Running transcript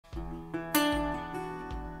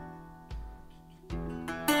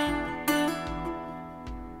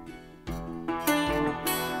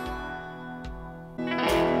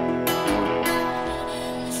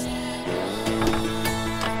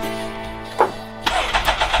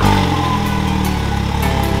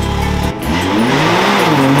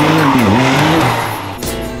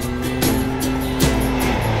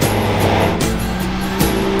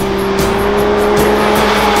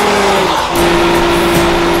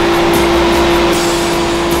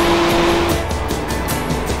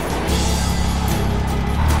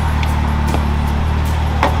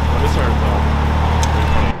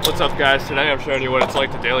What's up guys, today I'm showing you what it's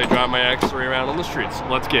like to daily drive my X3 around on the streets.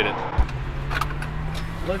 Let's get it.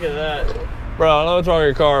 Look at that. Bro, I know what's wrong with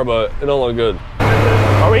your car, but it don't look good.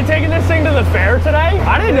 Are we taking this thing to the fair today?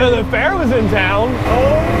 I didn't know the fair was in town.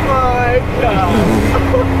 Oh my God.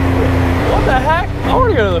 What the heck? I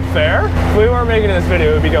want to go to the fair. If we weren't making this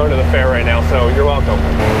video, we'd be going to the fair right now, so you're welcome.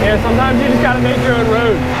 Yeah, sometimes you just gotta make your own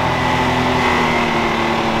road.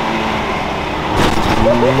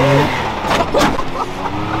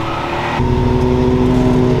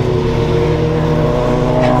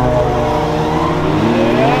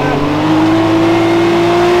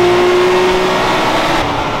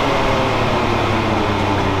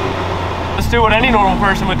 Do what any normal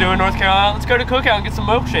person would do in North Carolina. Let's go to Cookout and get some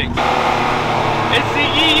milkshakes. It's the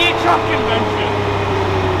EE truck convention.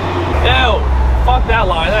 Ew, fuck that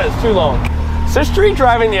line, that is too long. So street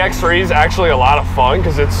driving the X3 is actually a lot of fun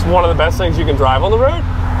because it's one of the best things you can drive on the road.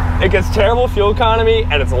 It gets terrible fuel economy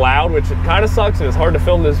and it's loud, which it kind of sucks and it's hard to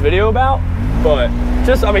film this video about, but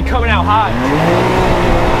just, I mean, coming out hot.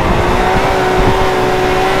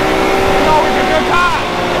 It's always a good time.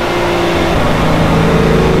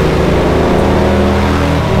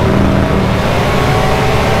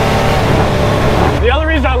 The other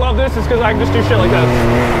reason I love this is because I can just do shit like this.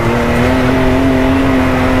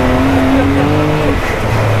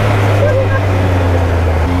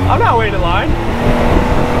 I'm not waiting in line.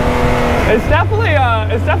 It's definitely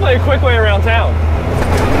a quick way around town.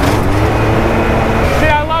 See,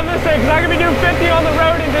 I love this thing because I can be doing 50 on the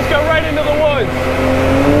road and just go right into the woods.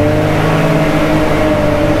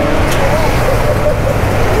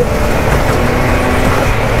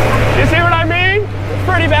 You see what I mean? It's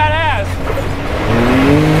pretty badass.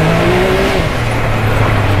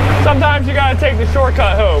 Sometimes you gotta take the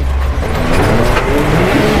shortcut home.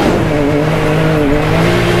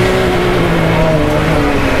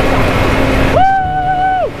 Woo!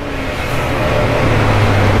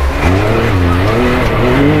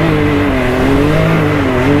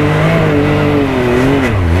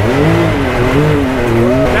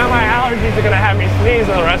 Now my allergies are gonna have me sneeze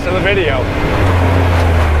for the rest of the video.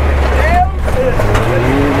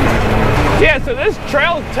 Yeah, so this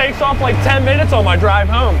trail takes off like 10 minutes on my drive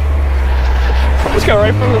home. Let's go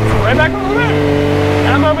right back from the road.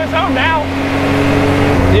 And I'm almost home now.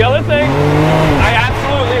 The other thing I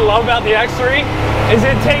absolutely love about the X3 is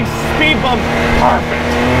it takes speed bumps perfect.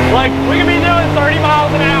 Like, we can be doing 30 miles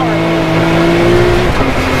an hour.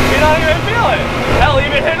 You don't even feel it. Hell,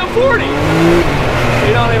 even hitting a 40.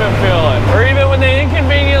 You don't even feel it. Or even when they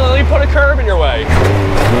inconveniently put a curb in your way.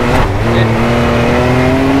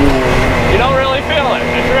 You don't really feel it.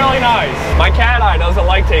 It's really nice. My cat eye doesn't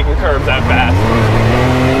like taking curbs that fast.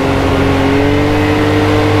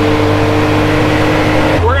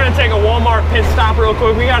 We're gonna take a Walmart pit stop real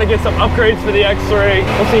quick. We gotta get some upgrades for the X3.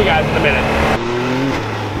 We'll see you guys in a minute.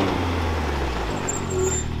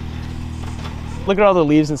 Look at all the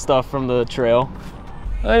leaves and stuff from the trail.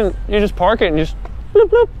 You just park it and just bloop,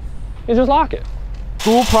 bloop. You just lock it.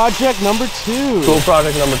 Cool project number 2. Cool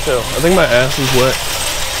project number 2. I think my ass is wet.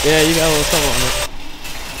 Yeah, you got a little something on it.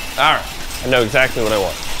 All right, I know exactly what I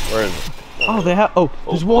want. Where is it? Oh, they have,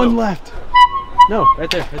 there's one left. No, right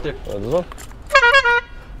there, right there. Oh, this one?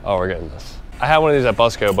 Oh, we're getting this. I had one of these at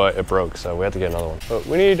Busco, but it broke, so we have to get another one. But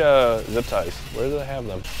we need zip ties. Where do they have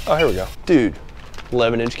them? Oh, here we go. Dude,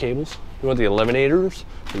 11-inch cables. You want the 11-8ers?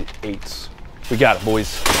 The 8s. We got it,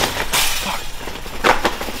 boys. Fuck.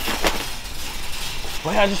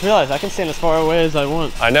 Wait, I just realized I can stand as far away as I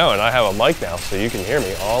want. I know, and I have a mic now, so you can hear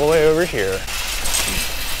me all the way over here.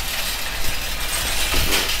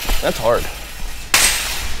 That's hard.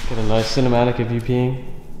 Get a nice cinematic of you peeing.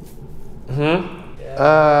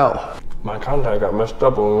 Ow. My contact got messed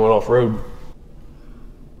up when we went off road.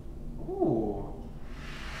 Ooh.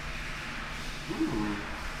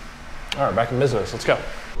 All right, back in business, let's go.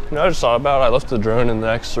 You know, I just thought about it. I left the drone in the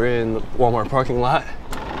X3 in the Walmart parking lot.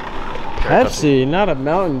 Pepsi, not a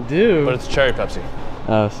Mountain Dew. But it's cherry Pepsi.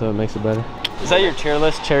 Oh, so it makes it better. Is that your tier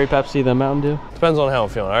list? Cherry Pepsi, then Mountain Dew? Depends on how I'm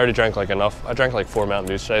feeling. I already drank like enough. I drank like 4 Mountain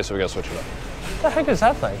Dews today, so we gotta switch it up. What the heck is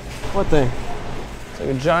that thing? What thing? It's like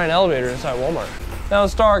a giant elevator inside Walmart. Now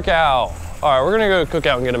it's dark out. All right, we're gonna go cook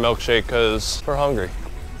out and get a milkshake because we're hungry.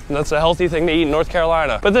 And that's a healthy thing to eat in North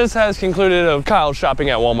Carolina. But this has concluded of Kyle shopping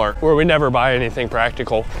at Walmart, where we never buy anything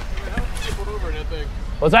practical. How often do you get pulled over in that thing?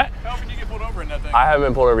 What's that? How often do you get pulled over in that thing? I haven't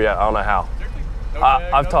been pulled over yet. I don't know how.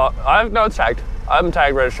 No, it's tagged. I'm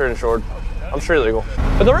tagged, registered, and insured. I'm street legal.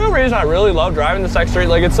 But the real reason I really love driving this X3,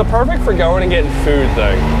 like it's the perfect for going and getting food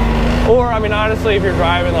thing. Or, I mean, honestly, if you're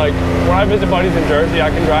driving, like, when I visit buddies in Jersey, I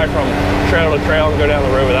can drive from trail to trail and go down the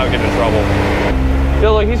road without getting in trouble.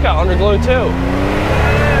 Feel like he's got underglow too.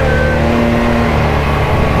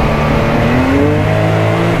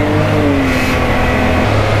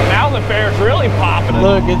 Now the fair's really popping.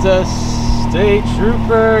 Look, it's a state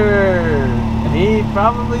trooper. And he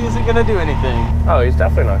probably isn't gonna do anything. Oh, he's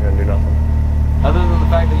definitely not gonna do nothing. Other than the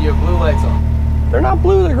fact that you have blue lights on. They're not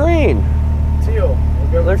blue, they're green. Teal.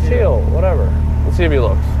 They're teal, whatever. Let's see if he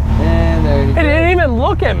looks. And there you go. He didn't even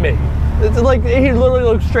look at me. It's like he literally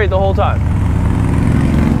looked straight the whole time.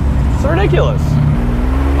 It's ridiculous.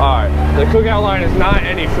 All right, the cookout line is not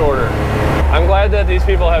any shorter. I'm glad that these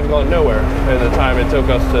people have gone nowhere in the time it took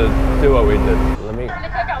us to do what we did. Let me.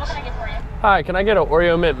 Hi, can I get an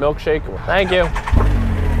Oreo mint milkshake? Thank you.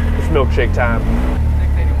 It's milkshake time.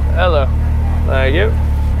 Hello. Thank you.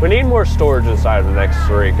 We need more storage inside of the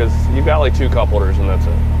X3 because you've got like 2 cup holders and that's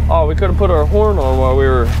it. Oh, we could have put our horn on while we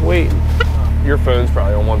were waiting. Your phone's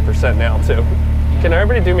probably on 1% now too. Can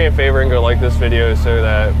everybody do me a favor and go like this video so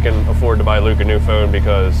that I can afford to buy Luke a new phone,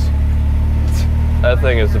 because that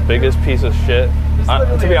thing is the biggest piece of shit.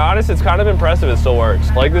 To be honest, it's kind of impressive it still works.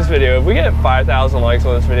 Like this video, if we get 5,000 likes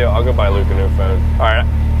on this video, I'll go buy Luke a new phone. All right.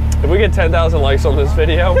 If we get 10,000 likes on this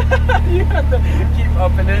video, You have to keep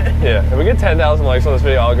upping it. yeah, if we get 10,000 likes on this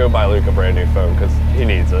video, I'll go buy Luke a brand new phone because he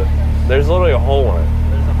needs it. There's literally a hole in it.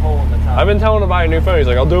 There's a hole in the top. I've been telling him to buy a new phone. He's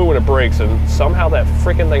like, I'll do it when it breaks, and somehow that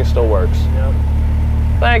freaking thing still works. Yep.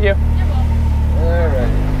 Thank you. Alright.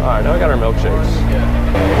 All right, now we got our milkshakes.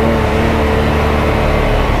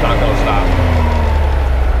 It's not gonna stop.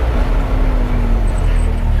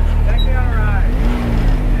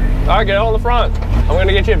 All right, get on the front. I'm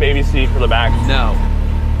gonna get you a baby seat for the back. No.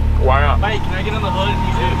 Why not? Mate, can I get on the hood and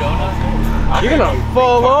you do donuts? You're gonna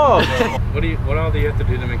fall off. What all do you have to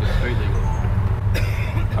do to make it street legal?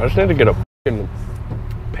 I just need to get a fucking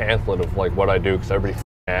pamphlet of like what I do, because everybody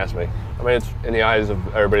asks me. I mean, it's in the eyes of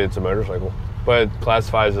everybody, it's a motorcycle, but it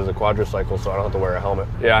classifies as a quadricycle, so I don't have to wear a helmet.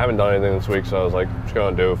 Yeah, I haven't done anything this week, so I was like, just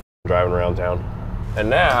gonna do driving around town. And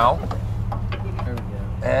now,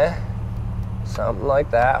 something like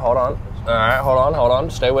that. Hold on. All right, hold on.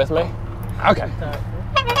 Stay with me. Okay.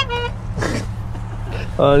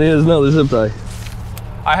 I need another zip tie.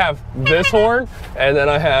 I have this horn, and then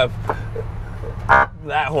I have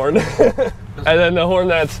that horn. And then the horn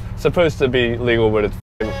that's supposed to be legal, but it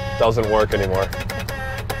doesn't work anymore.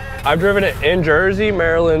 I've driven it in Jersey,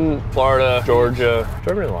 Maryland, Florida, Georgia. I've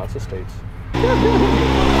driven it in lots of states.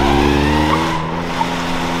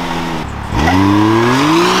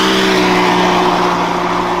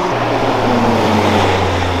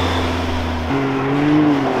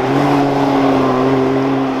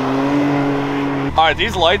 All right,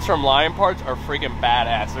 these lights from LionParts are freaking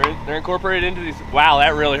badass. They're incorporated into these. Wow,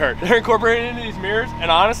 that really hurt. They're incorporated into these mirrors,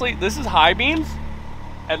 and honestly, this is high beams,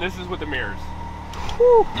 and this is with the mirrors.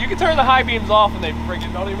 Whew. You can turn the high beams off, and they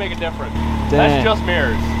freaking don't even make a difference. Dang. That's just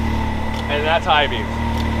mirrors, and that's high beams.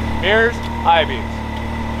 Mirrors, high beams,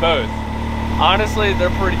 both. Honestly,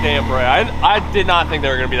 they're pretty damn bright. I did not think they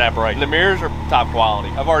were gonna be that bright. The mirrors are top quality.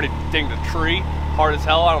 I've already dinged a tree hard as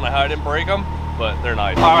hell. I don't know how I didn't break them, but they're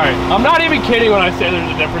nice. All right, I'm not even kidding when I say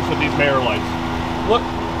there's a difference with these mirror lights. Look,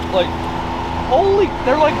 like, holy,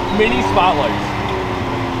 they're like mini spotlights.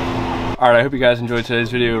 All right, I hope you guys enjoyed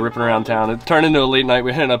today's video, ripping around town. It turned into a late night.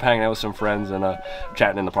 We ended up hanging out with some friends and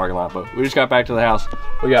chatting in the parking lot, but we just got back to the house.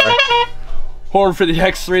 We got our horn for the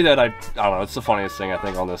X3 that I don't know, it's the funniest thing I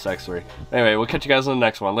think on this X3. Anyway, we'll catch you guys on the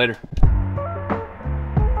next one. Later.